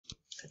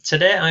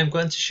Today I'm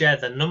going to share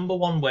the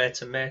 #1 way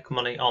to make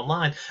money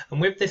online, and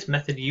with this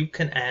method you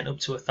can earn up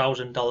to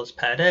 $1,000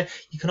 per day.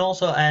 You can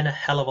also earn a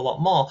hell of a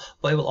lot more,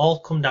 but it will all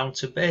come down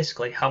to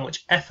basically how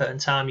much effort and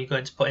time you're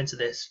going to put into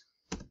this.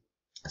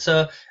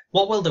 So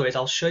what we'll do is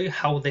I'll show you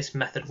how this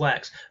method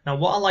works. Now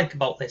what I like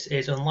about this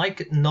is,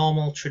 unlike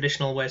normal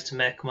traditional ways to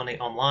make money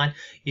online,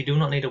 you do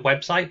not need a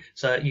website,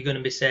 so you're going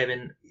to be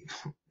saving.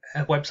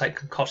 A website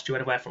can cost you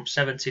anywhere from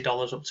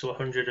 $70 up to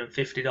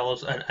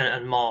 $150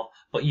 and more,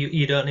 but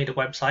you don't need a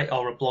website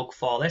or a blog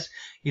for this.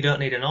 You don't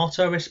need an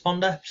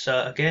autoresponder.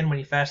 So again, when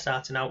you're first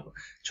starting out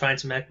trying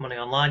to make money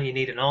online, you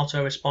need an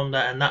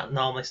autoresponder, and that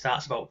normally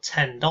starts about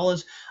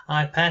 $10.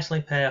 I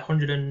personally pay I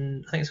think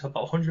it's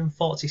about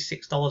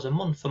 $146 a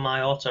month for my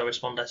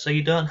autoresponder, so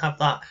you don't have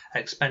that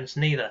expense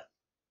neither.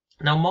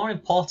 Now, more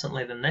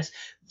importantly than this,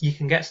 you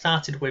can get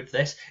started with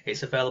this.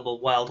 It's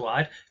available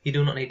worldwide. You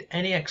do not need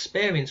any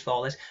experience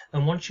for this,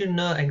 and once you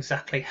know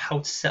exactly how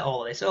to set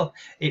all of this up,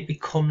 it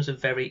becomes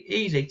very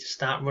easy to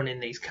start running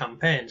these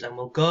campaigns, and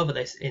we'll go over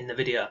this in the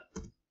video.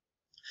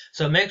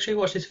 So make sure you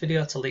watch this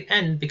video till the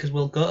end, because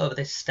we'll go over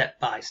this step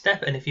by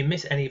step, and if you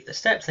miss any of the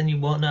steps then you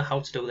won't know how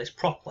to do this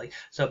properly.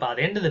 So by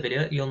the end of the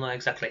video you'll know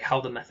exactly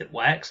how the method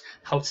works,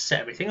 how to set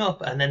everything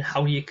up, and then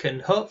how you can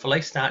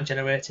hopefully start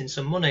generating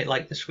some money,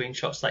 like the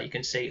screenshots that you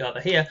can see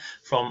over here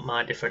from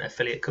my different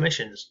affiliate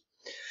commissions.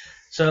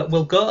 So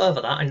we'll go over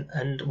that,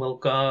 and we'll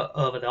go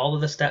over all of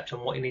the steps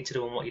and what you need to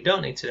do and what you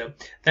don't need to do.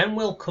 Then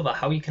we'll cover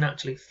how you can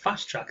actually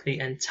fast track the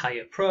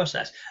entire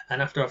process.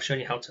 And after I've shown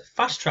you how to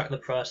fast track the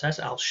process,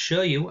 I'll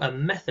show you a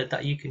method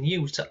that you can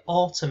use to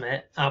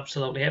automate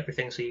absolutely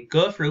everything. So you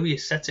go through, you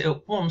set it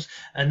up once,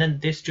 and then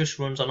this just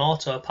runs on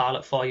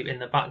autopilot for you in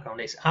the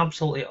background. It's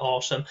absolutely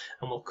awesome,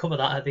 and we'll cover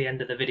that at the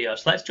end of the video.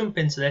 So let's jump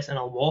into this, and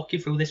I'll walk you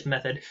through this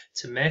method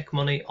to make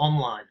money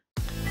online.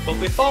 But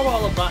before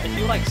all of that, if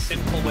you like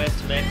simple ways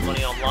to make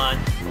money online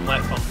and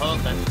work from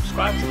home, then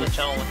subscribe to the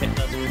channel and hit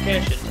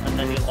notifications, and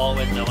then you'll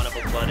always know when I've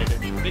uploaded a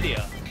new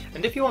video.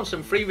 And if you want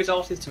some free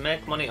resources to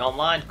make money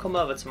online, come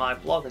over to my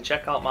blog and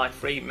check out my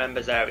free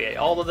members area.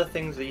 All of the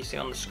things that you see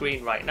on the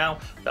screen right now,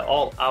 they're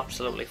all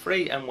absolutely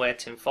free and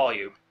waiting for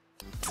you.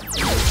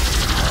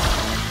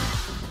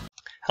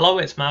 Hello,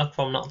 it's Mark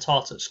from Not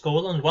Taught at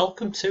School, and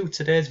welcome to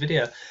today's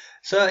video.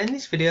 So in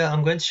this video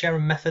I'm going to share a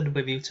method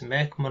with you to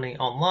make money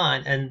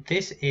online, and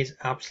this is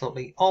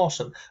absolutely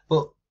awesome.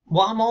 But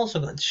what I'm also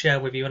going to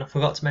share with you, and I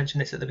forgot to mention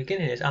this at the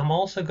beginning, is I'm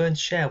also going to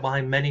share why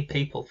many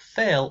people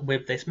fail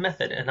with this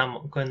method, and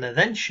I'm going to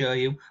then show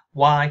you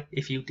why,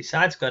 if you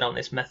decide to go down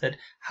this method,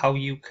 how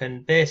you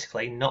can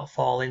basically not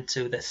fall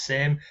into the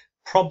same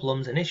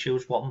problems and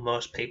issues what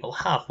most people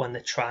have when they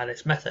try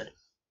this method.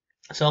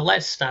 So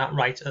let's start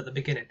right at the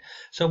beginning.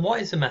 So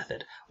what is the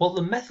method? Well,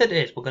 the method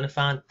is we're going to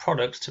find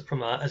products to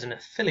promote as an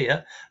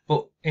affiliate,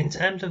 but in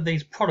terms of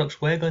these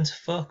products, we're going to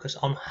focus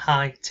on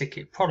high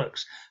ticket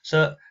products.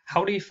 So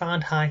how do you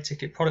find high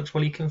ticket products?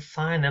 Well, you can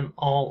find them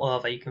all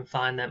over. You can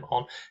find them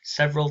on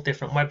several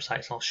different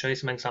websites. I'll show you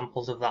some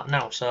examples of that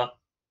now. So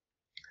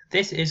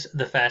this is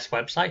the first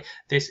website.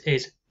 This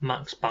is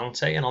Max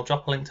Bounty, and I'll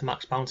drop a link to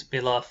Max Bounty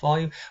below for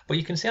you. But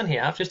you can see on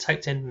here, I've just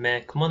typed in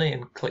make money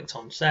and clicked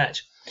on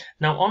search.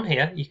 Now on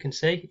here you can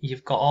see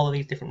you've got all of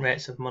these different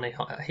rates of money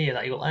here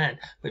that you'll earn,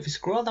 but if you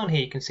scroll down here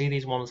you can see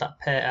these ones that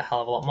pay a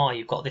hell of a lot more.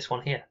 You've got this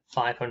one here,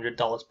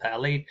 $500 per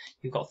lead,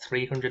 you've got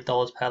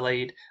 $300 per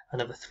lead,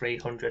 another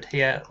 $300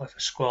 here. If I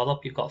scroll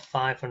up you've got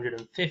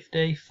 $550,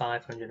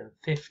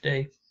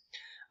 $550,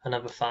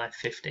 another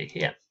 $550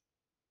 here.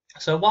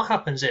 So what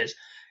happens is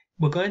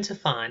we're going to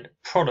find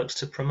products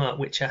to promote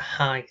which are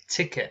high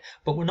ticket,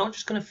 but we're not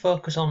just going to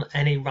focus on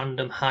any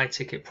random high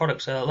ticket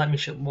product. So let me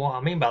show what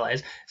I mean by that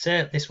is,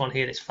 say this one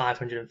here is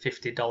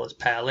 $550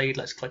 per lead.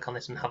 Let's click on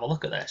this and have a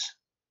look at this.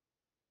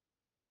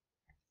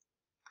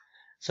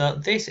 So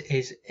this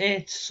is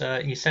it. So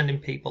you're sending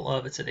people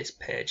over to this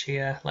page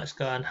here. Let's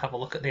go and have a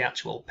look at the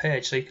actual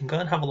page. So you can go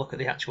and have a look at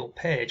the actual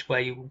page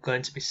where you're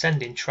going to be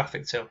sending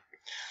traffic to.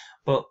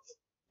 But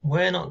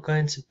we're not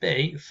going to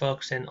be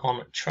focusing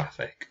on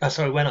traffic.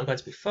 We're not going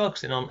to be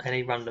focusing on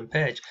any random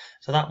page.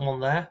 So that one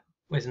there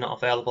is not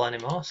available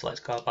anymore. So let's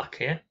go back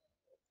here.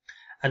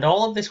 And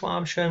all of this, what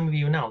I'm showing with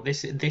you now,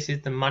 this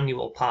is the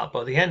manual part. But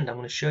at the end, I'm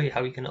going to show you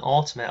how you can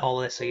automate all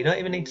of this. So you don't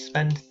even need to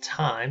spend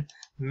time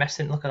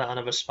messing. Look at that,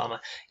 another spammer.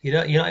 You're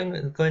not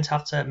even going to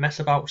have to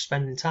mess about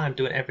spending time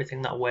doing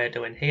everything that we're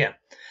doing here.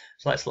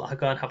 So let's go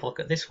and have a look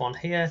at this one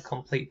here.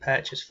 Complete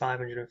purchase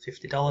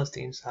 $550,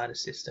 the insider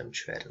system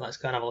trade. Let's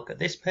go and have a look at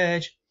this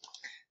page.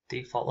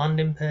 Default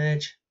landing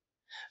page.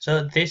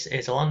 So this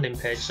is a landing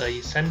page. So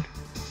you send.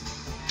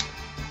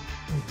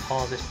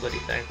 Pause this bloody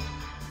thing.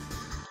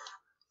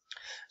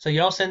 So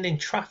you're sending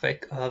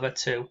traffic over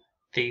to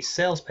these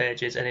sales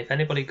pages, and if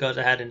anybody goes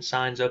ahead and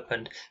signs up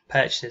and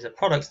purchases a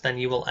product, then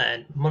you will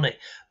earn money.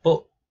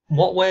 But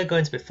what we're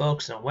going to be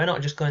focusing on, we're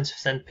not just going to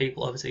send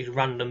people over to these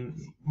random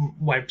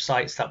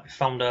websites that we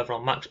found over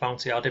on Max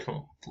Bounty or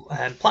different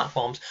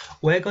platforms.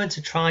 We're going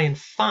to try and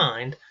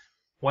find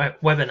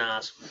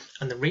webinars.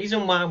 And the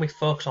reason why we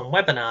focus on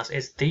webinars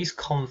is these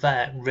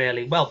convert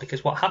really well,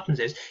 because what happens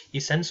is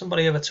you send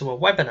somebody over to a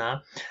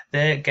webinar,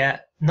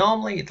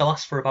 normally they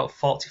last for about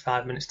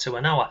 45 minutes to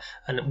an hour,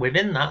 and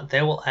within that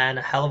they will earn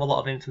a hell of a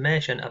lot of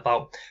information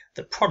about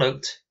the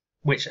product,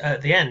 which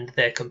at the end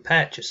they can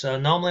purchase. So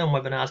normally on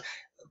webinars,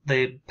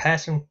 the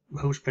person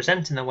who's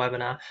presenting the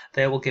webinar,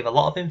 they will give a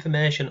lot of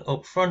information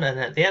up front, and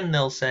at the end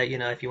they'll say, you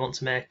know, if you want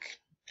to make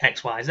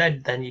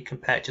XYZ, then you can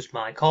purchase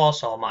my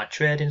course or my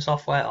trading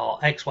software or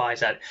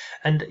XYZ.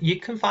 And you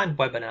can find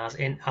webinars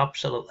in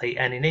absolutely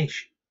any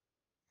niche.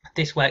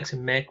 This works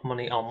in make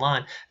money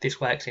online.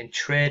 This works in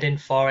trading,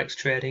 forex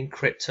trading,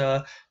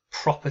 crypto,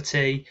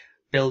 property,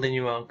 building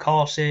your own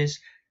courses,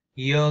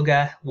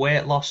 yoga,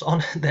 weight loss.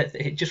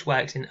 It just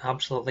works in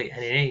absolutely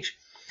any niche.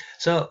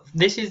 So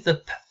this is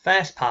the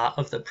first part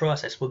of the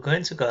process. We're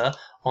going to go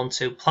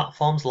onto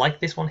platforms like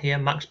this one here,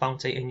 Max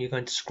Bounty, and you're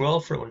going to scroll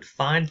through and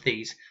find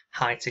these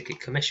high ticket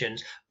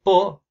commissions,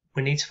 but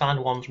we need to find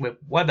ones with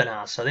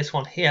webinars. So this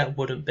one here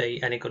wouldn't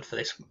be any good for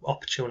this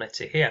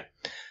opportunity here.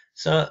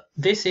 So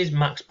this is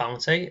Max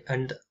Bounty,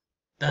 and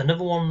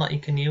another one that you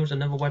can use,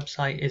 another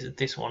website, is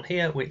this one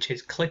here, which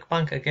is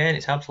ClickBank. Again,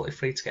 it's absolutely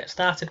free to get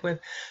started with.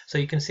 So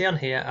you can see on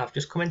here, I've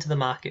just come into the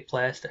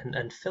marketplace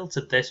and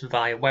filtered this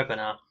via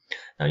webinar.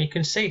 Now you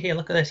can see here,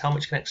 look at this, how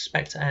much you can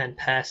expect to earn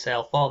per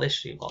sale for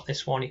this. You've got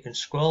this one, you can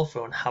scroll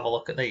through and have a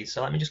look at these.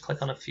 So let me just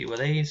click on a few of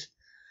these.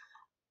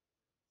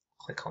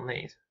 Click on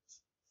these.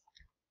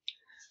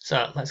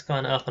 So let's go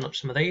and open up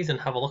some of these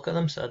and have a look at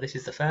them. So this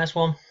is the first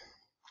one.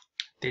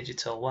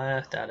 Digital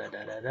wear, So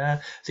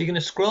you're going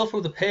to scroll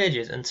through the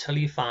pages until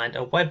you find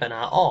a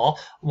webinar, or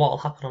what will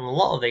happen on a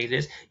lot of these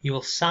is you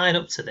will sign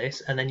up to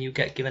this and then you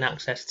get given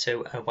access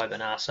to a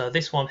webinar. So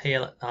this one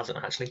here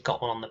hasn't actually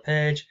got one on the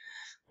page.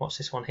 What's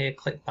this one here?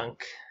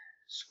 ClickBank.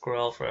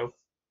 Scroll through.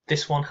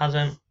 This one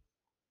hasn't.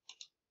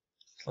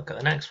 Let's look at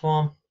the next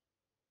one.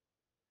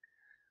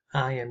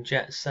 I am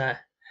Jet Set.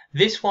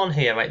 This one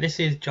here, right,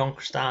 this is John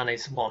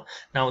Crestani's one.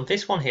 Now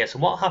this one here, so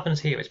what happens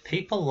here is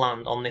people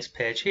land on this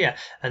page here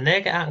and they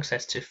get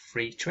access to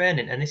free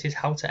training, and this is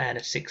how to earn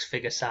a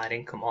 6-figure side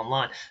income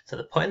online. So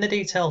they put in the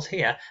details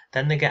here,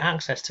 then they get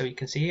access to, you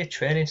can see your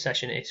training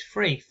session is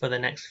free for the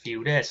next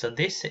few days. So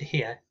this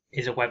here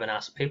is a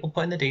webinar, so people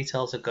put in the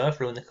details, they go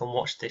through and they can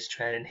watch this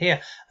training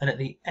here, and at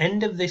the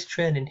end of this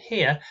training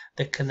here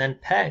they can then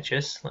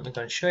purchase, let me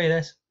go and show you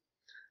this,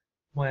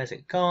 where's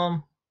it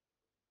gone?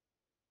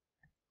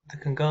 They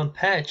can go and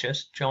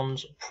purchase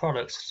John's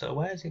products. So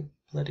where's it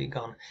bloody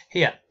gone?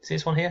 Here, see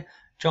this one here?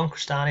 John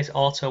Crestani's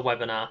auto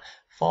webinar,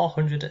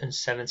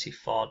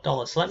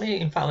 $474. So let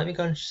me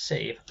go and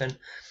see if I can,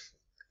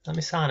 let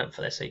me sign up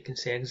for this so you can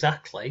see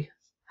exactly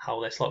how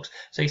this looks.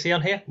 So you see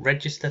on here,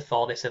 register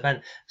for this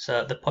event.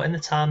 So they put in the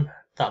time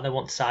that they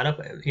want to sign up,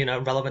 you know,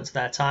 relevant to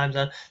their time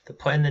zone. They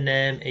put in the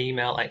name,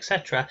 email,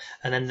 etc.,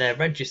 and then they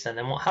register. And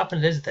then what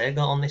happens is they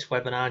go on this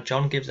webinar.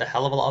 John gives a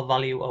hell of a lot of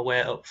value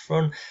away up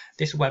front.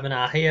 This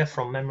webinar here,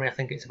 from memory, I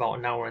think it's about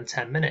 1 hour and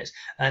 10 minutes.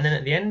 And then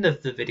at the end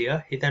of the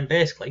video, he then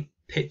basically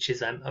pitches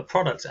them a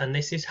product. And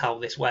this is how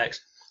this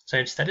works. So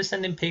instead of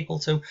sending people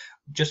to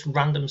just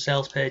random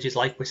sales pages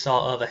like we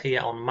saw over here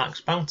on Max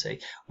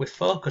Bounty, we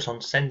focus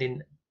on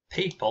sending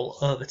people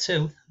over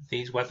to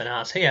these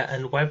webinars here,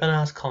 and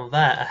webinars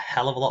convert a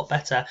hell of a lot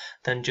better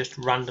than just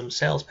random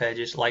sales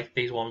pages like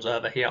these ones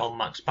over here on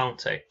Max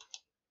Bounty.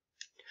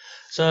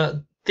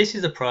 So this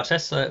is the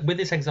process. So with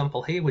this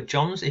example here with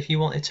John's, if you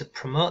wanted to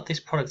promote this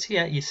product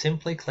here, you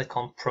simply click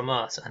on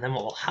promote, and then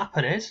what will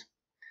happen is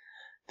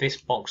this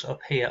box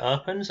up here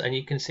opens and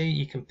you can see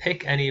you can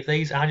pick any of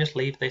these. I just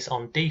leave this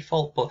on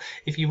default, but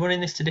if you're running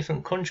this to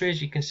different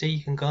countries, you can see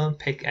you can go and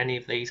pick any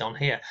of these on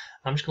here.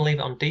 I'm just going to leave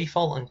it on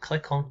default and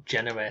click on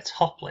generate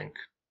hop link.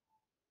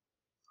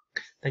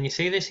 Then you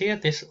see this here,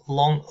 this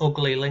long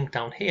ugly link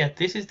down here.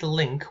 This is the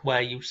link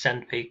where you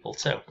send people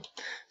to.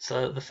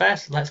 So the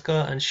first, let's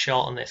go and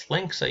shorten this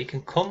link. So you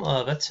can come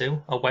over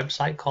to a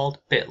website called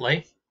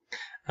bit.ly.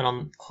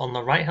 And on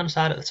the right hand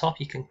side at the top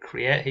you can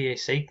create, here you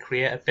see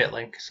create a bit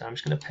link. So I'm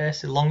just going to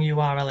paste the long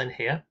URL in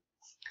here,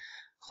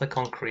 click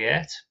on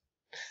create,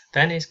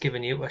 then it's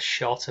giving you a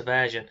shorter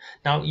version.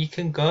 Now you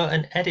can go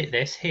and edit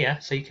this here,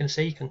 so you can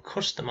see you can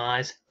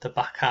customize the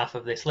back half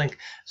of this link.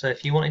 So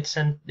if you wanted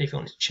to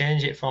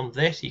change it from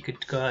this, you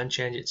could go and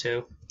change it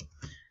to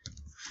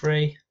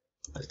free,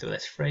 let's do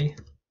this, free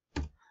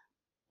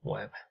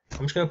web.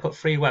 I'm just going to put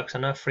free web because I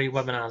know free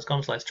webinar is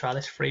gone, so let's try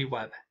this, free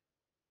web.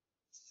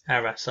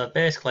 Error. So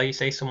basically you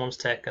see someone's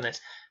taken this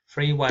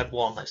free web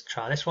 1. Let's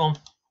try this one.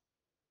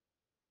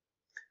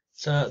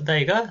 So there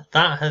you go,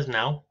 that has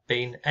now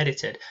been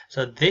edited.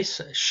 So this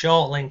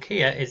short link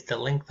here is the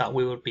link that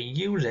we would be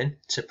using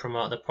to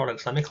promote the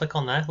products. Let me click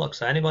on there. Look,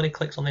 so anybody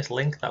clicks on this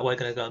link that we're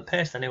going to go and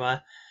paste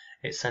anywhere,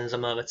 it sends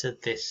them over to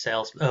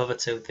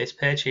this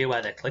page here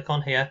where they click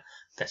on here,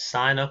 they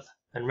sign up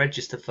and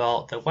register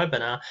for the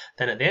webinar.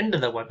 Then at the end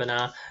of the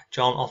webinar,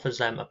 John offers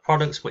them a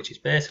product, which is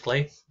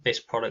basically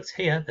this product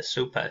here, the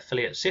super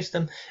affiliate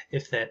system.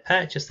 If they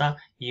purchase that,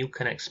 you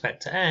can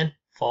expect to earn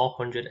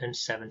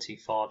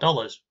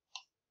 $474.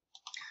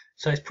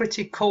 So it's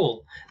pretty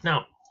cool.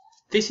 Now,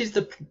 that's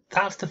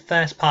the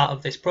first part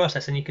of this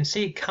process, and you can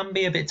see it can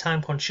be a bit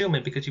time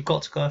consuming because you've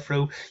got to go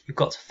through, you've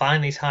got to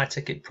find these high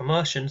ticket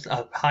promotions,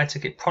 high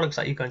ticket products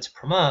that you're going to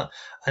promote,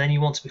 and then you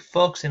want to be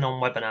focusing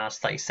on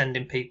webinars that you're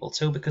sending people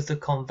to because they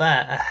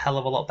convert a hell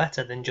of a lot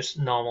better than just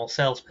normal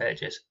sales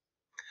pages.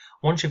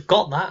 Once you've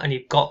got that and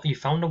you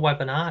found a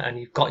webinar and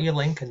you've got your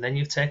link and then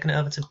you've taken it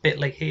over to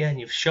Bitly here and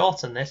you've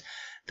shortened this,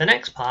 the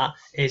next part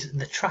is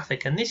the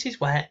traffic, and this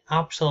is where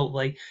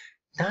absolutely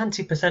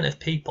 90% of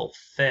people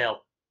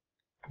fail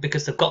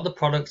because they've got the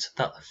product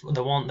that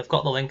they want, they've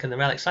got the link and they're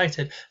real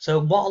excited. So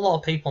what a lot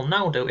of people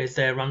now do is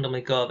they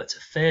randomly go over to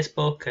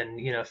Facebook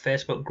and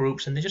Facebook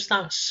groups and they just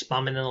start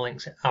spamming the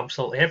links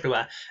absolutely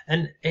everywhere,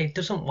 and it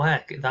doesn't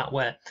work that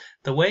way.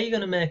 The way you're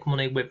going to make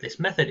money with this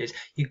method is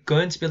you're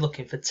going to be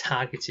looking for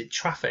targeted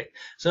traffic.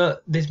 So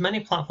there's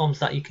many platforms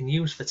that you can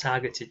use for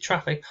targeted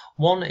traffic.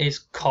 One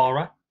is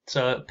Quora.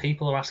 So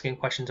people are asking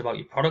questions about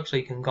your product, so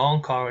you can go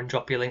on Quora and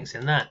drop your links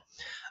in there.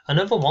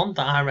 Another one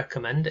that I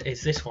recommend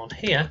is this one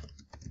here,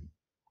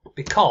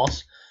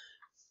 because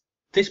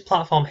this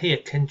platform here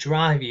can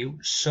drive you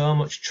so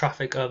much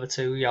traffic over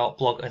to your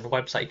blog and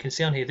website. You can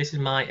see on here, this is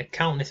my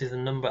account, this is the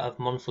number of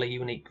monthly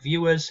unique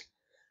viewers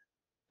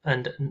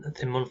and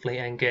the monthly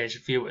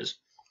engaged viewers.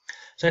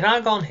 So if I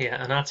go on here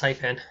and I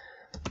type in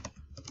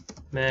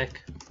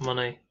make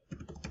money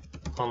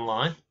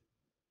online,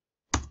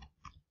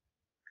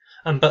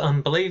 and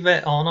believe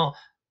it or not,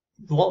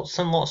 lots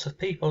and lots of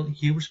people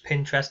use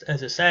Pinterest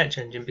as a search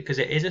engine because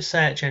it is a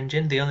search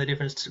engine. The only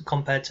difference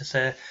compared to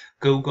say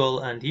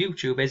Google and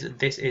YouTube is that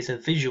this is a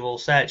visual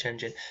search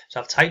engine. So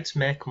I've typed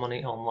make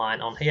money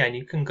online on here, and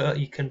you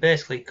can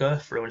basically go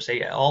through and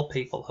see all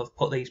people have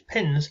put these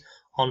pins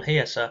on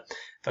here. So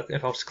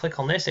if I was to click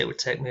on this, it would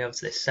take me over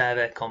to this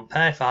survey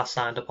compare. If I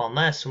signed up on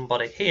there,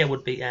 somebody here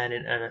would be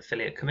earning an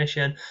affiliate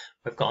commission.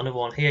 We've got another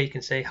one here. You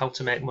can see how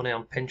to make money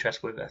on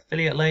Pinterest with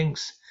affiliate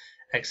links,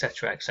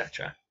 etc.,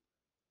 etc.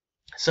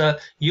 So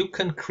you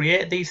can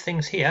create these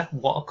things here,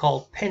 what are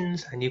called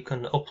pins, and you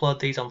can upload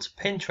these onto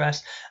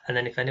Pinterest, and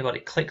then if anybody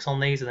clicks on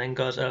these and then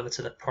goes over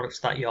to the products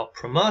that you're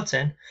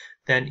promoting,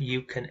 then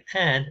you can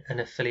earn an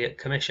affiliate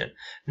commission.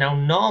 Now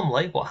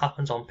normally what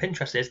happens on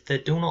Pinterest is they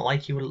do not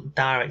like you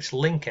direct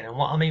linking, and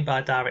what I mean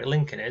by direct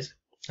linking is,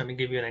 let me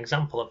give you an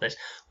example of this.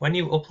 When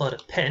you upload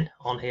a pin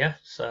on here,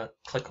 so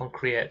click on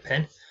create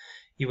pin,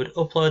 you would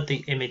upload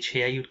the image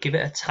here, you'd give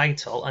it a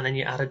title, and then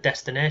you add a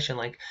destination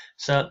link.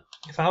 So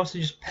if I was to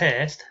just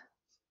paste,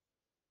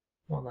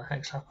 what the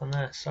heck's happened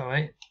there?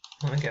 Sorry,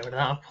 let me get rid of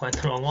that. I've put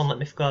in the wrong one. Let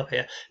me go up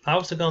here. If I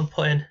was to go and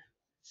put in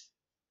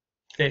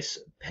this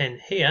pin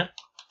here,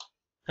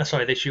 this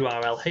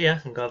URL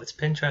here, and go over to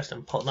Pinterest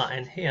and put that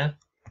in here,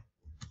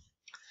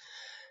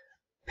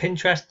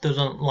 Pinterest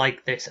doesn't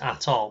like this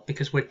at all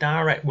because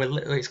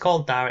it's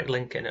called direct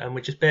linking, and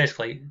we're just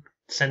basically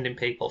sending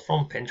people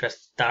from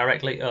Pinterest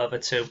directly over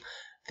to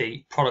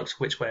the products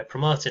which we're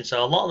promoting.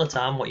 So a lot of the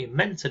time what you're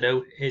meant to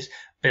do is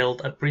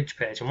build a bridge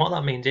page, and what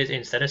that means is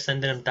instead of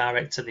sending them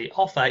direct to the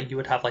offer, you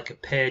would have like a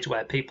page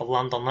where people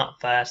land on that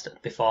first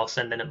before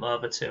sending them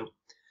over to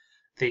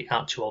the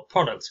actual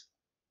product.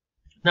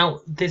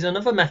 Now there's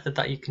another method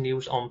that you can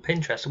use on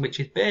Pinterest, which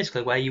is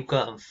basically where you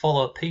go and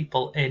follow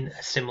people in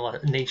a similar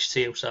niche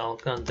to you. So I'll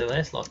go and do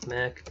this, like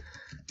make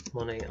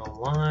money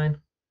online.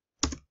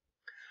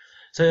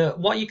 So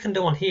what you can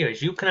do on here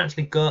is you can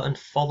actually go and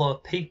follow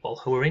people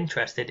who are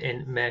interested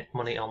in make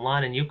money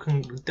online, and you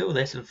can do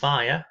this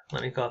via,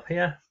 let me go up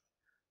here,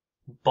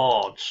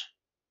 boards.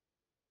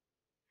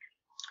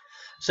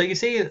 So you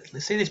see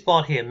this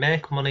board here,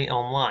 make money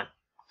online.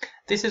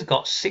 This has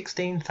got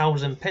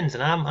 16,000 pins,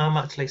 and I'm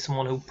actually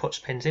someone who puts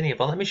pins in here,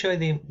 but let me show you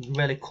the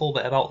really cool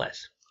bit about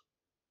this.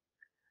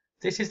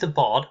 This is the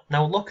board.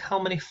 Now look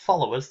how many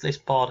followers this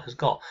board has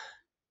got.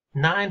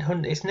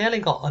 900, it's nearly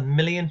got 1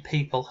 million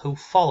people who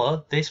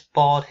follow this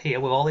board here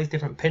with all these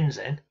different pins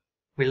in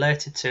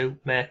related to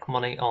make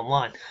money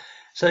online.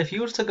 So if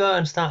you was to go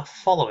and start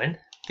following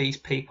these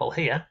people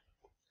here,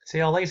 see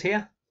all these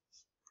here,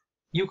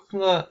 you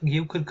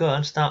could go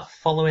and start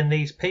following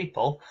these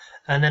people,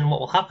 and then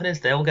what will happen is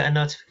they'll get a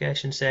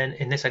notification saying,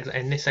 in this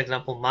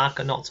example, Mark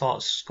at Not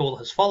Taught School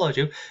has followed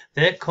you.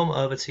 They come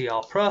over to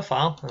your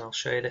profile, and I'll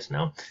show you this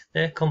now.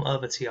 They come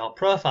over to your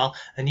profile,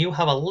 and you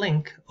have a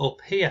link up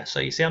here.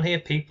 So you see on here,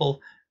 people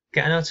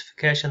get a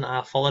notification that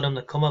I followed them.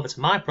 They come over to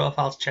my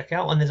profile to check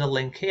out, and there's a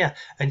link here,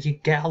 and you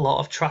get a lot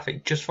of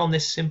traffic just from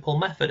this simple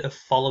method of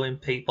following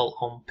people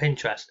on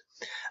Pinterest.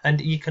 And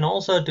you can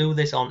also do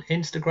this on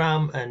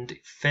Instagram and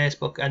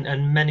Facebook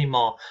and many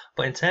more.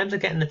 But in terms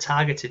of getting the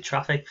targeted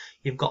traffic,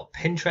 you've got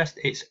Pinterest.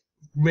 It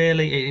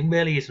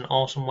really is an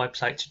awesome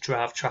website to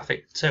drive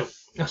traffic to.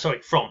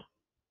 From.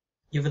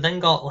 You've then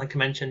got, like I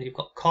mentioned, you've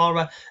got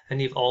Quora,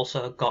 and you've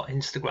also got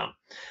Instagram.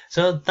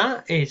 So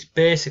that is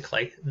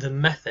basically the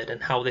method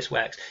and how this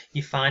works.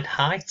 You find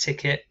high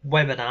ticket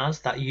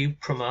webinars that you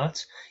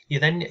promote. You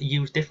then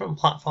use different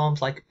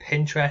platforms like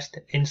Pinterest,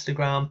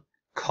 Instagram,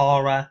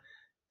 Quora,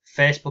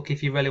 Facebook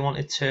if you really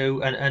wanted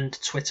to,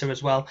 and Twitter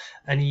as well,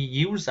 and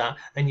you use that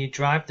and you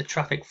drive the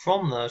traffic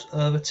from those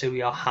over to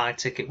your high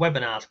ticket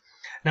webinars.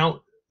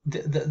 Now,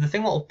 the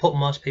thing that will put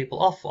most people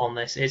off on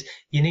this is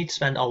you need to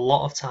spend a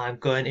lot of time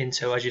going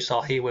into, as you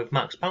saw here with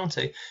Max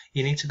Bounty,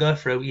 you need to go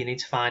through, you need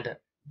to find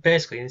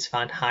basically you need to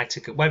find high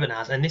ticket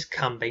webinars, and this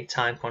can be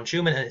time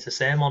consuming, and it's the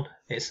same on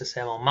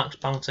Max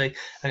Bounty,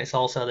 and it's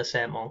also the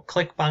same on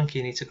ClickBank.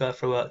 You need to go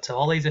through to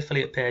all these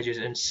affiliate pages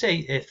and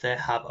see if they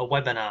have a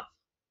webinar.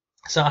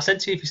 So I said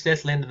to you, if you stay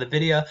to the end of the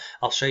video,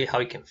 I'll show you how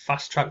you can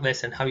fast track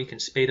this and how you can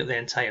speed up the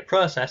entire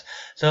process.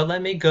 So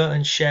let me go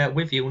and share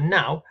with you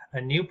now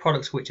a new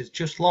product which has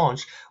just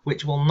launched,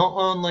 which will not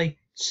only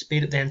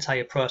speed up the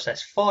entire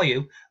process for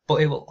you,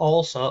 but it will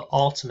also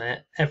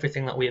automate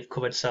everything that we have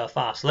covered so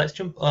far. So let's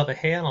jump over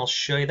here and I'll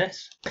show you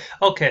this.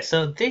 Okay,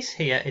 so this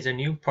here is a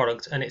new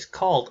product and it's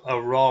called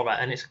Aurora,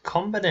 and it's a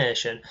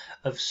combination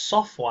of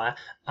software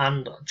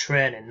and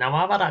training. Now,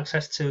 I've had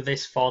access to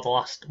this for the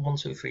last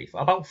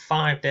about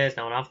 5 days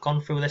now, and I've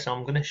gone through this and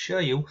I'm going to show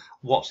you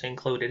what's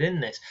included in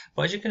this.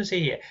 But as you can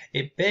see here,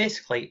 it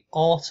basically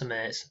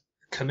automates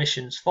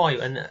commissions for you,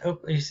 and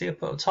you see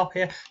up at the top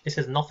here, this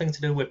has nothing to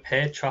do with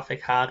paid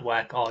traffic, hard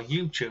work, or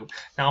YouTube.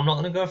 Now, I'm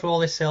not going to go through all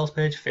this sales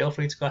page, feel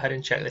free to go ahead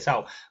and check this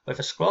out, but if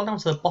I scroll down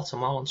to the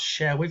bottom, what I want to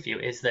share with you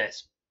is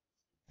this.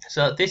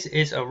 So this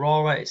is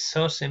Aurora. It's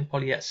so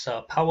simple yet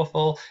so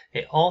powerful.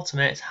 It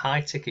automates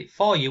high ticket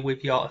for you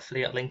with your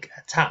affiliate link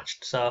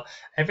attached. So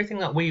everything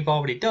that we've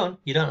already done,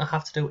 you don't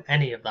have to do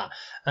any of that.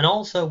 And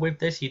also with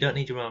this, you don't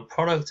need your own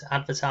product,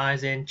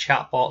 advertising,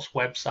 chatbots,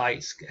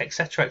 websites,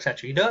 etc,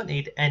 etc. You don't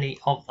need any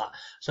of that.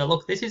 So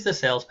look, this is the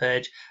sales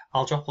page.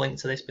 I'll drop a link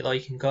to this below.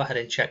 You can go ahead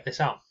and check this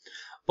out.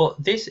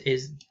 But this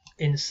is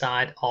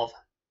inside of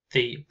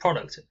the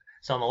product.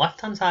 So on the left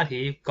hand side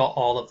here, you've got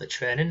all of the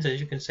trainings. As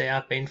you can see,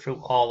 I've been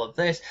through all of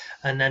this.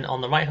 And then on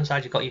the right hand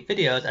side, you've got your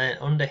videos. And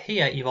under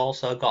here, you've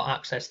also got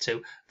access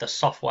to the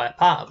software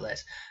part of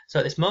this. So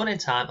at this moment in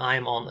time,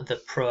 I'm on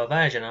the Pro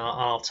version.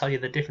 I'll tell you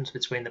the difference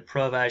between the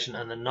Pro version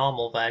and the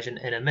normal version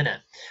in a minute.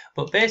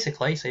 But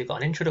basically, so you've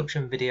got an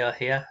introduction video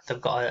here.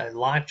 They've got a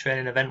live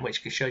training event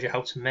which shows you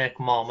how to make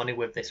more money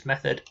with this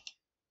method.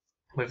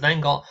 We've then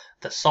got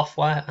the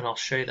software, and I'll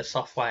show you the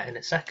software in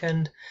a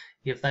second.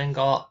 You've then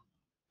got,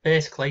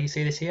 basically, you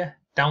see this here,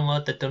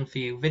 download the done for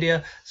you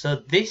video. So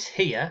this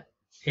here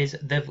is,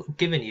 they've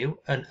given you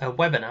a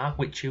webinar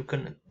which you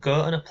can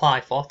go and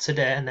apply for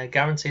today, and they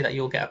guarantee that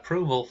you'll get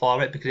approval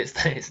for it because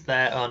it's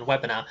their own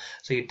webinar.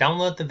 So you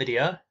download the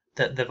video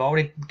that they've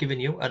already given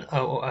you a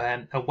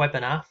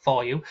webinar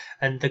for you.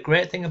 And the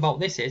great thing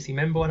about this is, you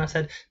remember when I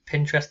said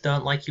Pinterest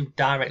don't like you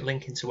direct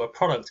linking to a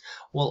product?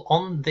 Well,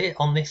 on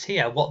this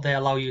here, what they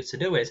allow you to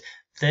do is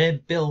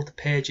they build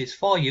pages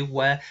for you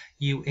where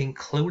you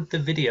include the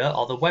video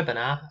or the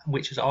webinar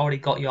which has already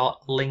got your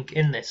link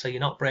in this, so you're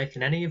not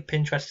breaking any of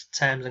Pinterest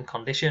terms and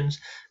conditions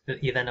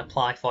that you then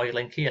apply for your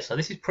link here. So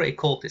this is pretty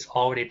cool because it's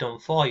already done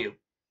for you.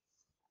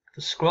 If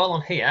you scroll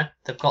on here,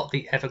 they've got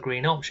the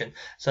evergreen option.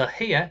 So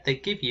here they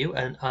give you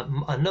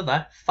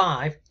another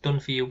 5 done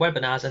for you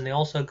webinars, and they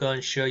also go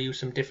and show you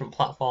some different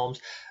platforms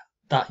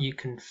that you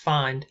can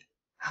find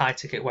high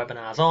ticket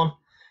webinars on.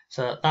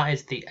 So that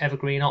is the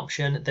evergreen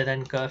option. They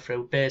then go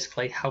through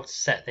basically how to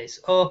set this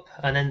up,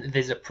 and then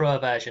there's a Pro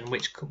version,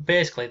 which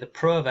basically the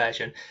Pro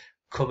version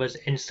covers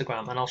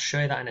Instagram, and I'll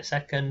show you that in a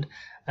second.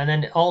 And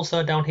then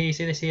also down here, you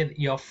see this here,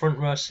 your front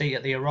row seat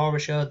at the Aurora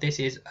show. This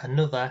is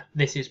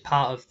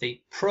part of the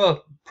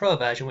Pro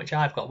version which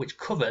I've got, which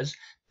covers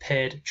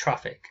paid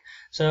traffic.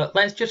 So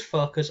let's just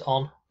focus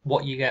on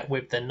what you get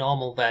with the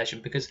normal version,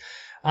 because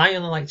I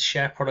only like to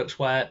share products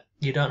where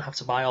you don't have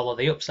to buy all of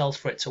the upsells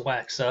for it to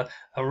work. So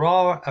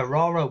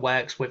Aurora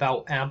works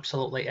without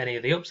absolutely any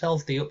of the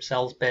upsells. The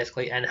upsells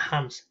basically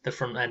enhance the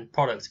front end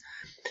product.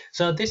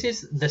 So this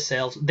is the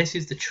sales, this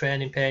is the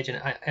training page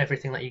and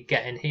everything that you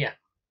get in here.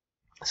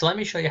 So let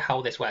me show you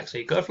how this works. So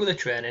you go through the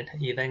training,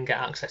 you then get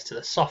access to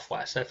the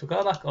software. So if we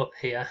go back up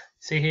here,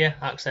 see here,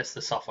 access to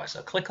the software.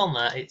 So click on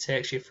there, it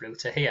takes you through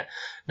to here.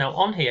 Now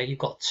on here, you've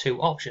got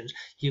 2 options.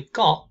 You've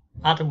got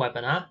add a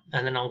webinar,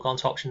 and then I'll go on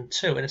to option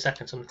 2 in a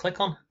second. So I'm going to click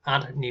on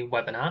add new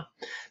webinar.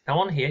 Now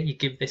on here, you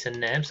give this a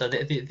name. So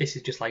this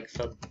is just like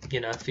for,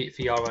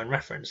 for your own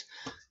reference.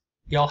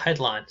 Your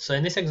headline. So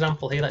in this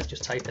example here, let's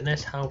just type in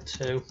this, how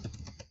to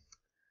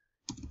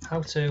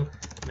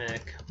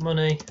make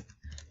money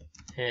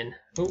in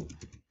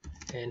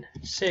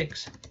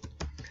 6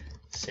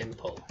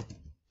 simple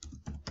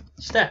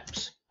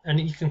steps. And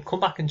you can come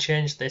back and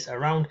change this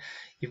around.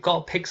 You've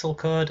got a pixel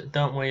code,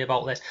 don't worry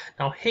about this.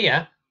 Now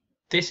here,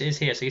 this is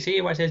here. So you see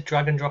where it says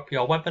drag and drop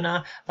your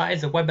webinar? That is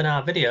the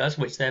webinar videos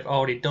which they've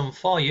already done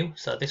for you.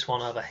 So this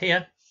one over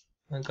here,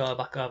 and go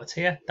back over to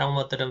here,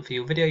 download the done for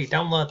you video, you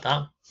download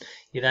that,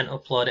 you then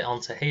upload it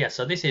onto here.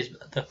 So this is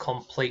the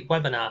complete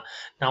webinar.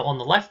 Now on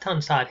the left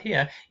hand side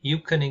here, you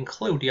can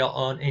include your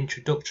own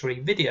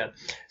introductory video.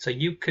 So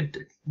you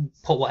could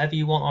put whatever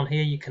you want on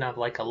here. You can have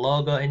like a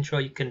logo intro,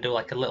 you can do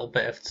like a little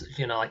bit of,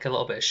 like a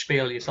little bit of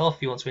spiel yourself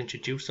if you want to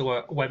introduce a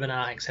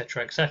webinar,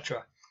 etc,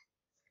 etc.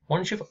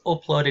 Once you've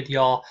uploaded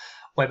your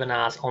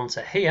webinars onto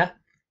here,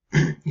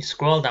 you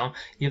scroll down,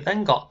 you've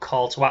then got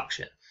call to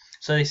action.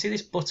 So you see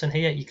this button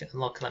here, you can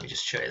look, let me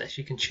just show you this.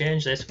 You can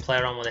change this, play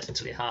around with this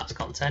until your heart's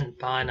content.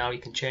 Buy now, you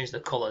can change the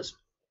colours.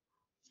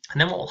 And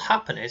then what will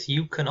happen is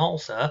you can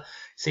also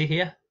see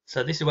here,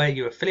 so this is where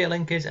your affiliate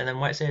link is, and then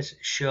where it says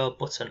show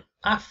button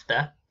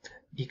after,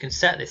 you can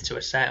set this to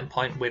a certain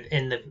point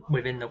within the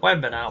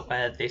webinar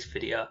where this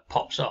video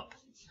pops up.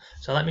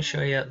 So let me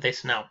show you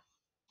this now.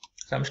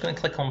 So I'm just going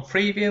to click on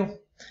preview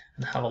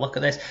and have a look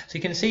at this. So you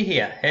can see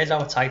here, here's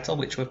our title,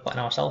 which we've put in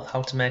ourselves,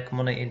 how to make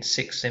money in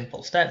 6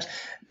 simple steps.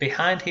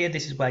 Behind here,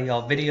 this is where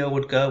your video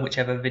would go,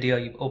 whichever video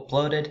you've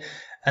uploaded.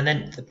 And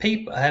then the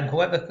people,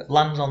 whoever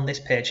lands on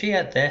this page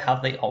here, they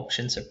have the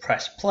option to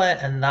press play,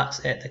 and that's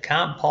it. They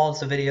can't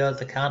pause the video,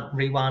 they can't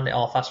rewind it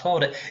or fast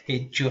forward it,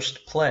 it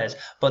just plays.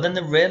 But then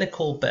the really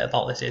cool bit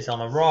about this is on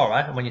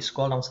Aurora, when you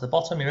scroll down to the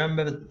bottom, you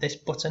remember this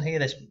button here,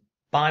 this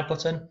buy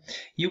button,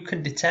 you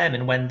can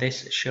determine when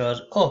this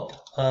shows up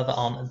over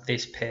on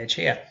this page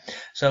here.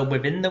 So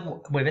within the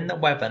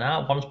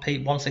webinar,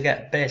 once they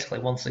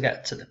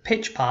get to the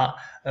pitch part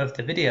of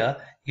the video,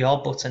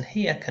 your button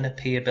here can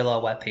appear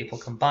below where people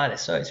can buy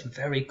this. So it's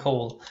very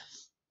cool.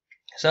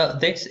 So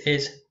this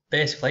is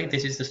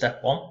the step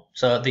 1,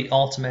 so the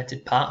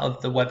automated part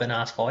of the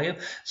webinars for you.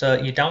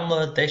 So you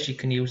download this, you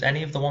can use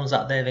any of the ones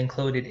that they've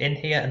included in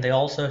here, and they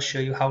also show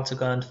you how to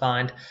go and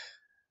find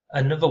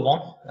another one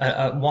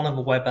of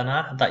a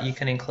webinar that you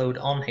can include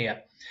on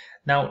here.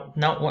 Now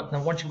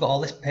once you've got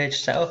all this page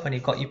set up and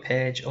you've got your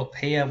page up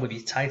here with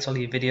your title,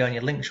 your video and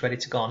your links ready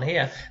to go on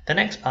here, the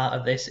next part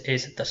of this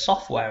is the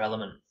software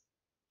element.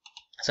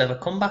 So if I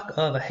come back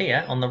over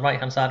here on the right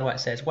hand side where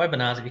it says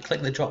webinars, if you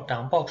click the drop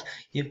down box,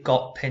 you've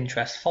got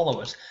Pinterest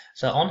followers.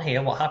 So on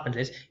here what happens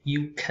is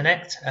you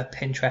connect a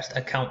Pinterest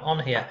account on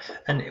here,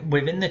 and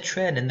within the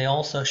training they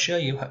also show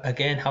you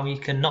again how you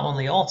can not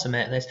only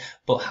automate this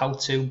but how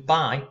to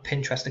buy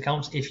Pinterest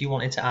accounts if you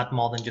wanted to add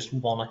more than just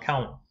one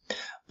account.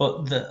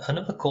 But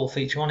another cool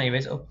feature on here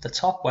is up the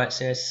top where it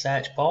says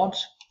search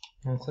boards.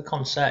 And click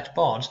on search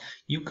boards,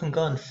 you can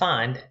go and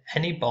find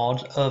any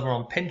boards over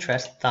on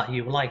Pinterest that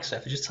you like. So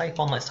if you just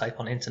let's type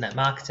on internet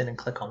marketing and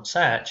click on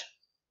search,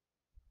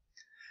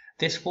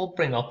 this will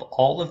bring up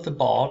all of the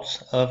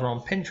boards over on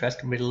Pinterest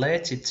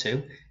related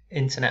to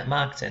internet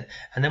marketing.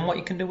 And then what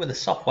you can do with the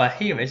software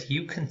here is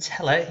you can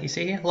tell it, you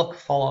see here, look,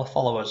 follow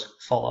followers.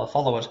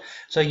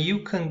 So you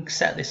can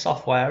set this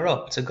software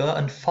up to go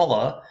and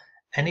follow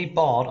any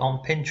board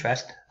on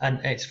Pinterest,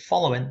 and it's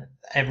following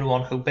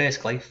everyone who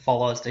basically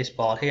follows this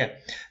board here.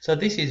 So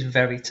this is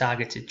very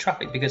targeted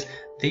traffic, because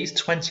these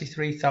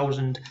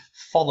 23,000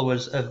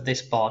 followers of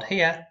this board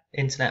here,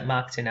 Internet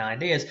Marketing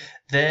Ideas,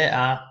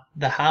 they're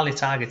highly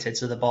targeted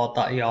to the board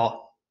that you're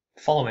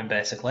following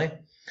basically.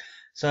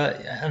 So,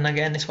 and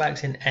again, this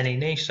works in any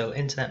niche. So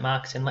internet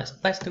marketing,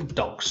 let's do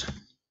dogs.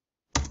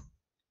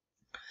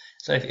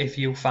 So if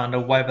you found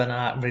a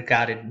webinar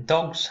regarding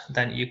dogs,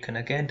 then you can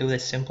again do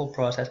this simple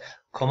process.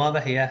 Come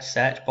over here,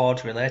 search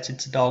boards related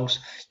to dogs.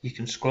 You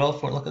can scroll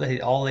through, look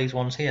at all these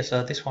ones here.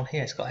 So this one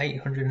here, it's got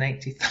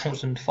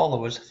 880,000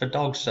 followers for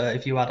dogs. So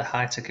if you had a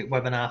high ticket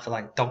webinar for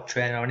like dog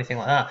training or anything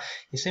like that,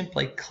 you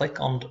simply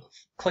click on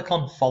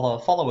follow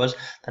followers,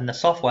 then the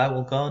software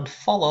will go and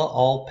follow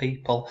all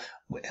people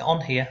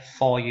on here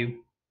for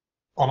you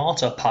on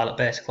autopilot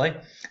basically.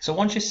 So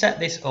once you set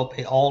this up,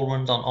 it all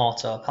runs on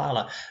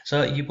autopilot.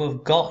 So you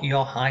have got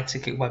your high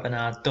ticket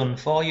webinars done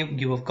for you.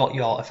 You have got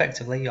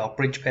effectively your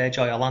bridge page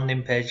or your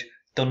landing page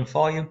done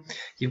for you.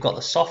 You've got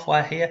the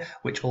software here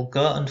which will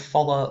go and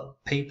follow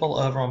people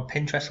over on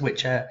Pinterest,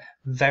 which are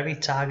very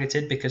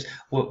targeted, because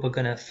we're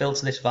going to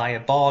filter this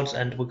via boards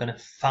and we're going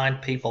to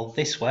find people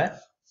this way.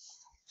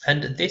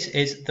 And this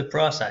is the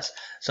process.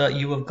 So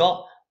you have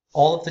got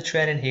all of the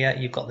training here.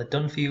 You've got the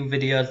done for you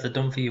videos, the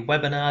done for you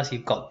webinars.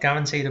 You've got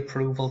guaranteed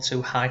approval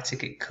to high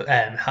ticket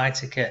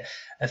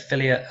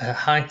affiliate,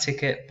 high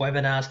ticket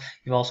webinars.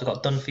 You've also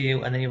got done for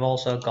you, and then you've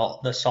also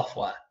got the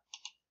software.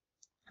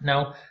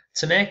 Now,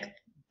 to make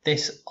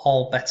this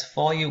all better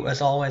for you, as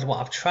always, what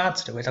I've tried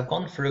to do is I've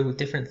gone through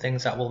different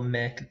things that will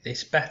make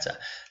this better.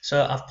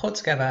 So I've put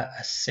together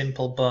a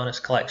simple bonus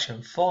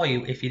collection for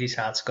you if you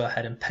decide to go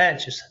ahead and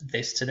purchase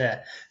this today.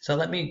 So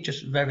let me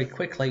just very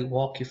quickly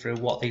walk you through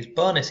what these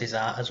bonuses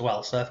are as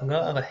well. So if I go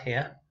over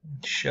here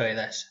and show you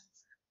this.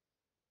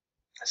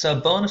 So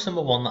bonus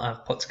number 1 that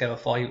I've put together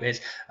for you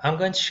is I'm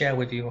going to share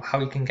with you how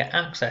you can get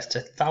access to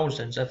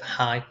thousands of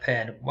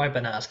high-paying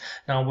webinars.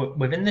 Now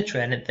within the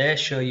training, they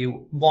show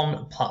you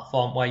one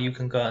platform where you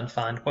can go and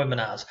find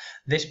webinars.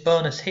 This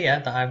bonus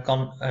here that I've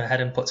gone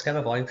ahead and put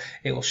together for you,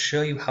 it will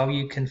show you how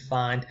you can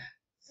find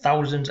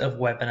thousands of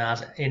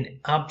webinars in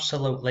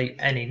absolutely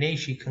any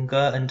niche. You can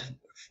go and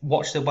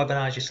watch the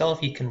webinars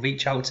yourself. You can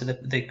reach out to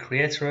the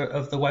creator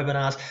of the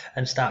webinars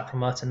and start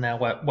promoting their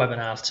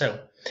webinars too.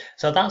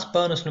 So that's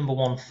bonus number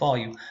 1 for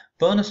you.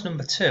 Bonus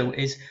number 2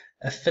 is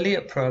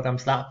affiliate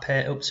programs that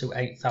pay up to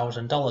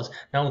 $8,000.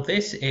 Now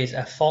this is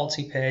a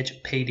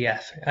 40-page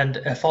PDF and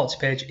a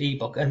 40-page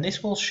ebook, and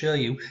this will show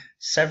you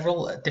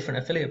several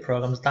different affiliate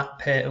programs that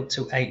pay up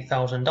to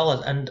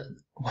 $8,000. And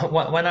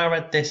when I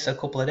read this a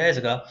couple of days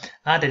ago,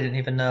 I didn't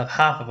even know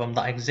half of them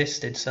that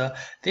existed. So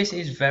this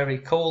is very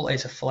cool.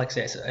 It's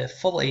it's a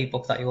full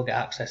ebook that you'll get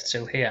access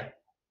to here.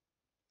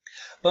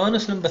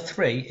 Bonus number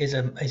 3 is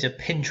a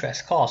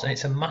Pinterest course, and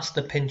it's a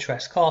master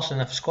Pinterest course,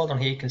 and if you scroll down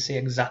here you can see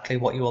exactly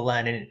what you will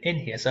learn in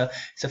here. So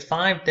it's a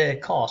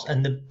 5-day course,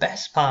 and the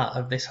best part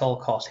of this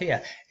whole course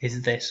here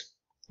is this,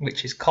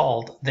 which is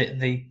called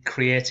the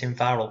creating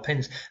viral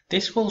pins.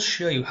 This will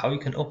show you how you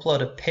can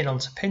upload a pin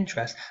onto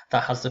Pinterest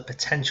that has the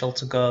potential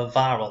to go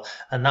viral,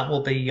 and that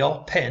will be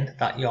your pin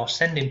that you're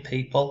sending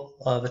people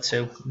over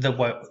to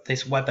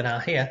this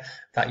webinar here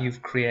that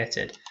you've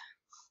created.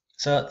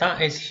 So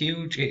that is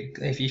huge.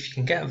 If you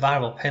can get a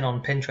viral pin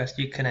on Pinterest,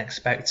 you can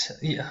expect,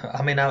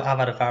 I mean, I've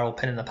had a viral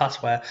pin in the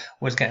past where I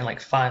was getting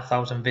like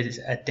 5,000 visits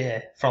a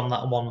day from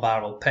that one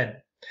viral pin.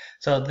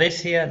 So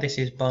this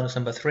is bonus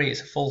number 3.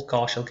 It's a full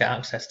course. You'll get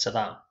access to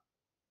that.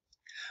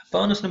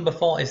 Bonus number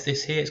 4 is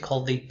this here. It's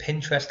called the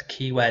Pinterest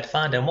Keyword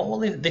Finder. And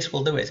what this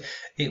will do is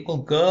it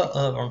will go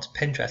over onto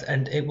Pinterest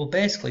and it will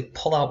basically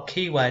pull out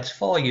keywords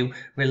for you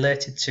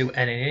related to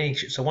any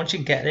niche. So once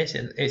you get this,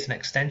 it's an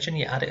extension.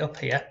 You add it up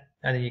here.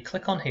 And then you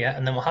click on here,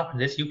 and then what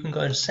happens is you can go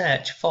and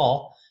search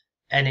for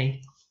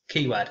any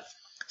keyword.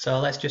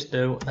 So let's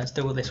do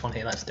this one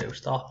here. Let's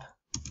just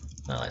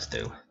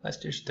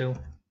do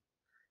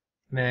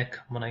make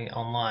money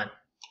online.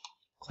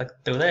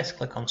 Do this,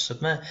 click on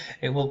submit.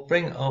 It will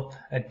bring up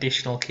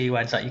additional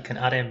keywords that you can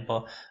add in,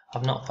 but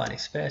I've not put any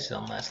spaces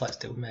on there. So let's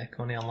do make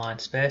money online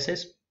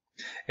spaces.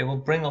 It will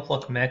bring up,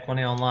 look, make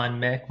money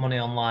online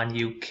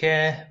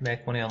UK,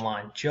 make money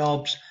online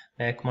jobs,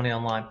 make money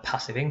online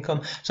passive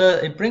income. So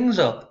it brings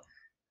up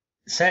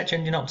search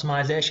engine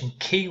optimization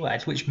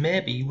keywords which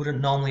maybe you wouldn't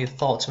normally have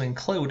thought to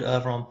include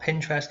over on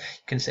Pinterest.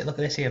 You can see, look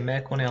at this here,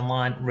 make money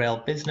online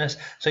rail business.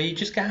 So you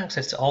just get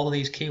access to all of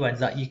these keywords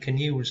that you can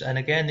use, and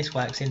again this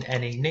works in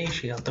any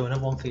niche. I'll do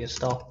another one for you.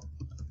 Stop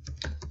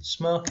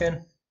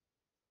smoking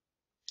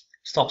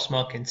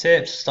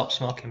tips, stop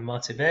smoking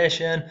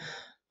motivation,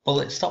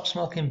 stop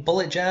smoking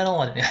bullet journal.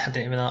 I didn't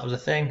even know that was a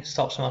thing.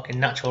 Stop smoking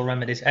natural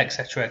remedies,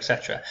 etc,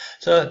 etc.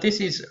 So this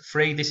is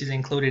free. This is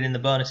included in the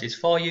bonuses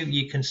for you.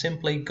 You can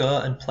simply go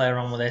and play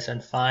around with this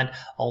and find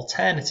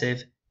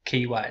alternative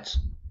keywords.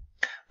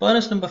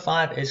 Bonus number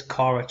 5 is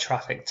Quora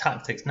Traffic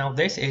Tactics. Now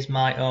this is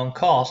my own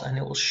course, and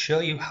it will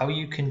show you how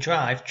you can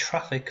drive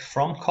traffic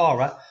from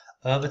Quora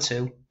over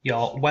to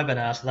your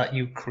webinars that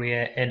you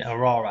create in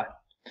Aurora.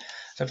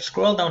 So if you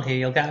scroll down here,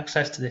 you'll get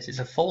access to this. It's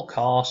a full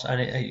course, and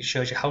it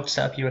shows you how to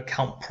set up your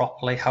account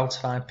properly, how to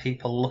find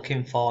people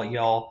looking for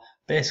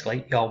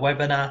basically your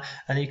webinar.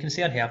 And you can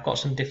see on here, I've got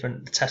some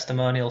different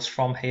testimonials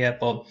from here.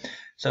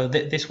 So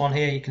this one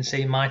here, you can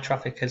see my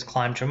traffic has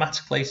climbed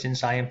dramatically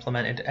since I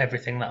implemented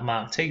everything that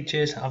Mark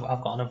teaches.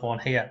 I've got another one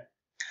here.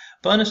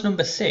 Bonus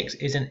number 6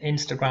 is an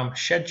Instagram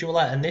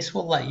scheduler, and this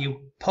will let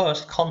you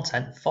post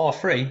content for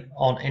free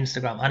on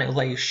Instagram, and it will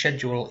let you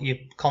schedule your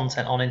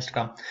content on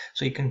Instagram.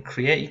 So you can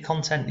create your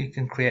content, you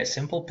can create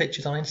simple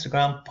pictures on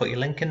Instagram, put your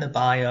link in the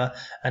bio,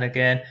 and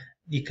again,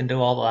 you can do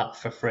all of that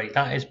for free.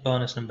 That is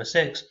bonus number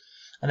 6.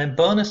 And then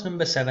bonus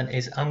number 7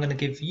 is I'm going to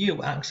give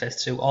you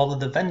access to all of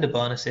the vendor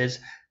bonuses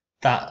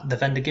that the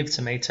vendor gives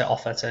to me to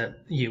offer to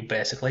you,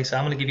 basically. So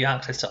I'm going to give you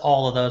access to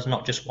all of those,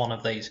 not just one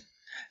of these.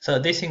 So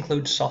this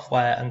includes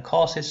software and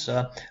courses.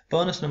 So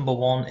bonus number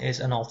 1 is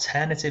an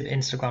alternative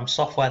Instagram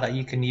software that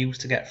you can use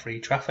to get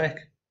free traffic.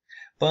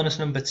 Bonus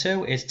number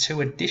 2 is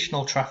 2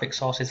 additional traffic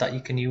sources that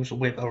you can use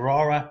with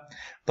Aurora.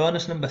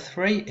 Bonus number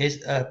 3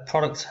 is a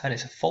product, and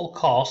it's a full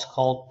course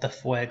called the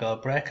Fuego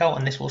Breakout,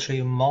 and this will show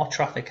you more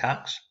traffic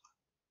hacks.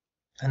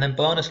 And then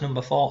bonus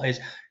number 4 is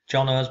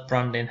Jono's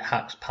Branding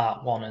Hacks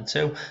Part 1 and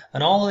 2,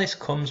 and all of this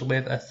comes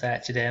with a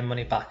 30-day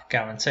money-back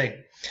guarantee.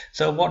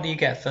 So what do you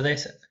get for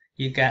this?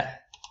 You get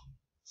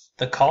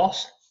the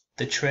course,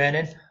 the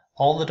training,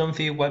 all the done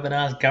for you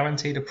webinars,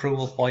 guaranteed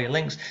approval for your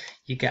links.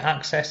 You get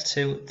access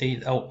to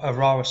the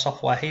Aurora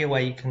software here,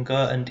 where you can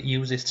go and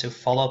use this to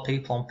follow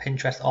people on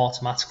Pinterest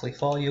automatically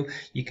for you.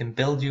 You can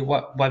build your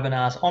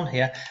webinars on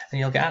here, and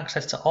you'll get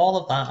access to all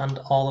of that and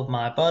all of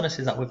my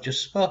bonuses that we've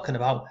just spoken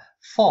about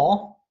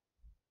for,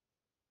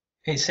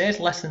 it says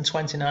less than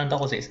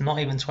 $29. It's not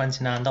even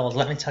 $29.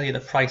 Let me tell you the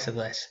price of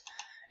this.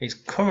 It's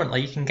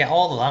currently, you can get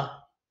all of that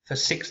for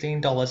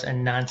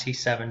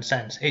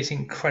 $16.97. It's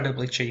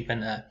incredibly cheap,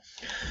 isn't it?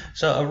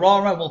 So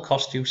Aurora will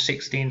cost you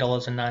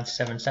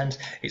 $16.97.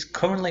 It's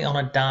currently on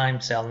a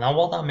dime sale. Now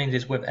what that means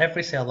is with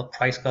every sale the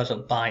price goes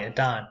up by a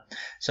dime.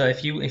 So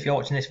if you're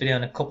watching this video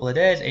in a couple of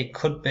days, it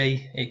could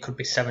be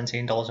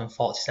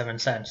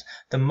 $17.47.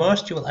 The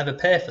most you will ever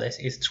pay for this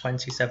is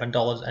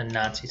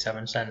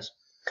 $27.97.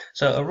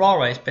 So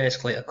Aurora is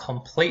basically a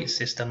complete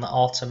system that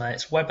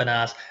automates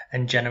webinars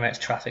and generates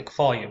traffic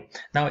for you.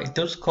 Now it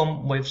does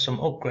come with some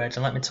upgrades,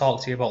 and let me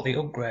talk to you about the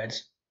upgrades.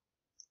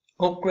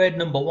 Upgrade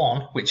number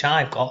 1, which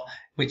I've got,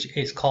 which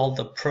is called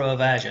the Pro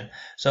version.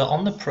 So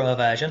on the Pro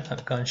version, I'm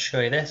going to show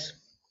you this.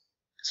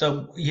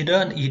 So you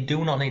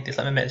do not need this.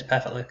 Let me make this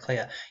perfectly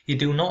clear. You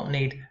do not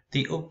need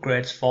the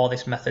upgrades for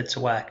this method to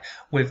work.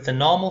 With the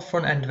normal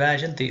front end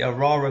version, the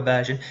Aurora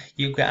version,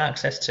 you get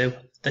access to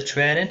the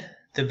training,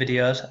 the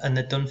videos, and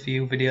the done for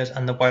you videos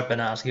and the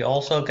webinars. You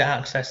also get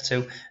access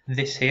to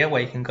this here,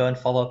 where you can go and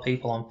follow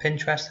people on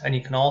Pinterest, and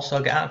you can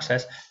also get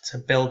access to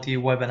build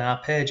your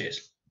webinar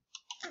pages.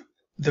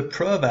 The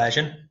Pro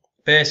version,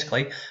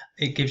 basically,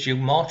 it gives you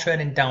more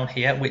training down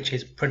here, which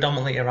is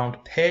predominantly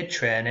around paid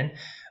training,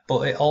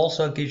 but it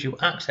also gives you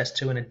access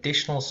to an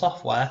additional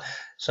software.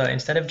 So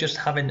instead of just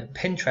having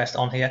Pinterest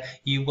on here,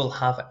 you will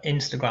have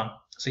Instagram.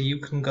 So you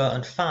can go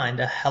and find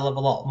a hell of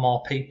a lot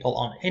more people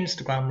on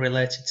Instagram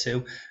related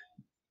to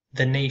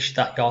the niche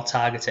that you're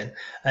targeting.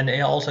 And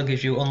it also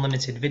gives you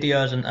unlimited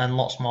videos and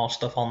lots more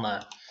stuff on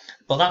there.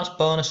 But that's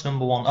bonus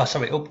number 1. Oh,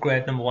 sorry,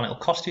 upgrade number 1. It'll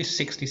cost you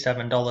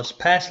 $67.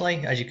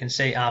 Personally, as you can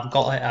see, I've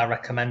got it. I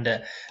recommend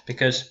it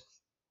because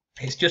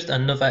it's just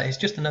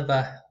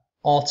another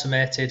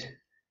automated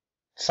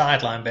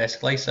sideline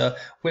basically. So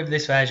with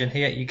this version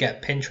here, you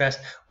get Pinterest.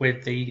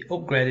 With the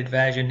upgraded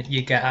version,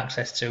 you get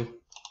access to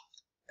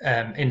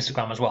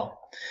Instagram as well.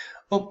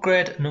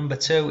 Upgrade number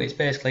 2 is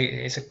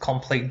it's a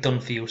complete done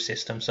for you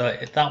system, so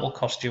that will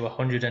cost you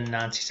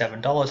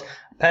 $197.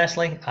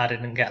 Personally, I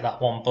didn't get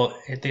that one, but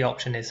the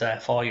option is there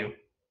for you.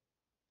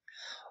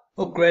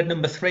 Upgrade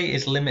number 3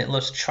 is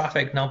limitless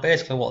traffic. Now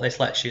basically what this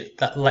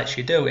lets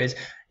you do is,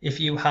 if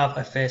you have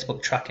a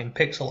Facebook tracking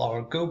pixel or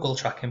a Google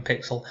tracking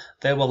pixel,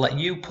 they will let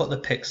you put the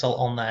pixel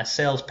on their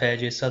sales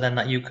pages, so then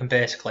that you can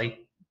basically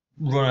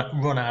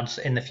run ads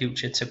in the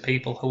future to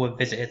people who have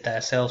visited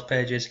their sales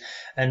pages,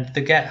 and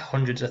they get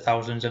hundreds of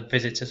thousands of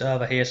visitors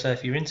over here. So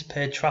if you're into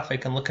paid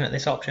traffic and looking at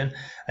this option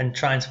and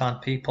trying to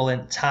find people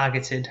in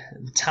targeted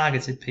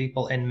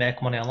people in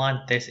Make Money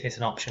Online, this is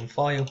an option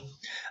for you.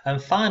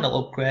 And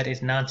final upgrade is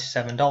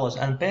 $97,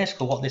 and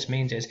basically what this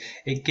means is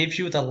it gives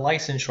you the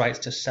license rights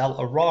to sell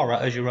Aurora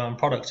as your own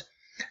product.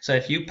 So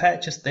if you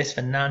purchase this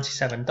for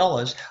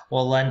 $97,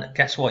 well then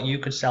guess what, you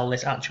could sell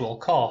this actual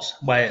course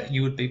where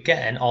you would be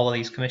getting all of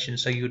these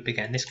commissions. So you would be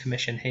getting this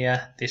commission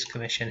here, this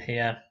commission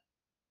here,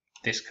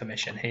 this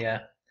commission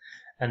here,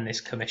 and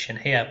this commission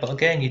here. But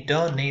again, you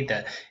don't need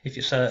that.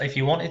 If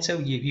you wanted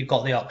to, you've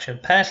got the option.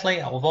 Personally,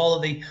 out of all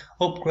of the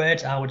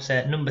upgrades, I would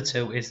say number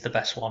 2 is the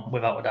best one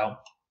without a doubt,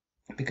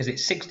 because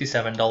it's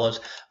 $67,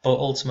 but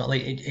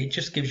ultimately it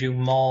just gives you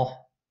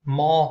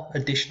more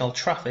additional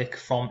traffic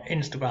from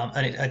Instagram,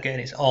 and again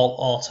it's all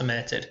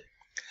automated.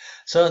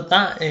 So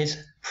that is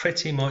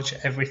pretty much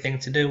everything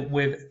to do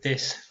with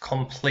this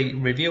complete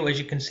review. As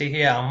you can see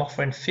here, I'm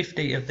offering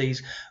 50 of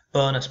these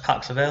bonus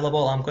packs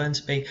available. I'm going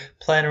to be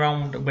playing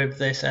around with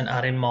this and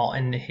adding more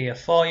in here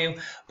for you,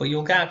 but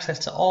you'll get access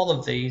to all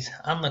of these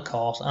and the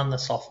course and the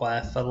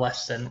software for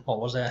less than, what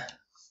was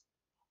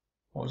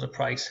the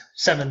price?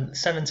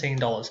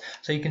 $17.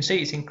 So you can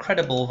see it's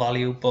incredible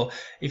value, but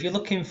if you're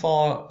looking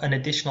for an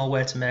additional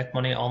way to make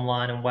money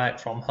online and work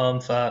from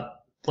home for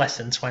less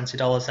than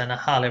 $20, then I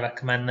highly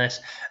recommend this.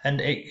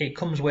 And it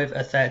comes with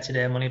a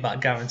 30-day money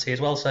back guarantee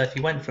as well. So if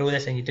you went through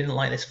this and you didn't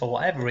like this for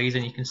whatever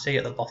reason, you can see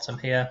at the bottom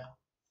here,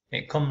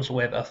 it comes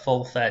with a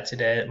full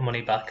 30-day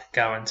money back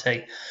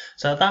guarantee.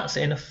 So that's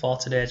enough for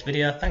today's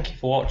video. Thank you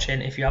for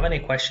watching. If you have any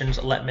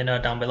questions, let me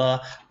know down below,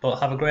 but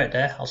have a great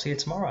day. I'll see you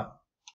tomorrow.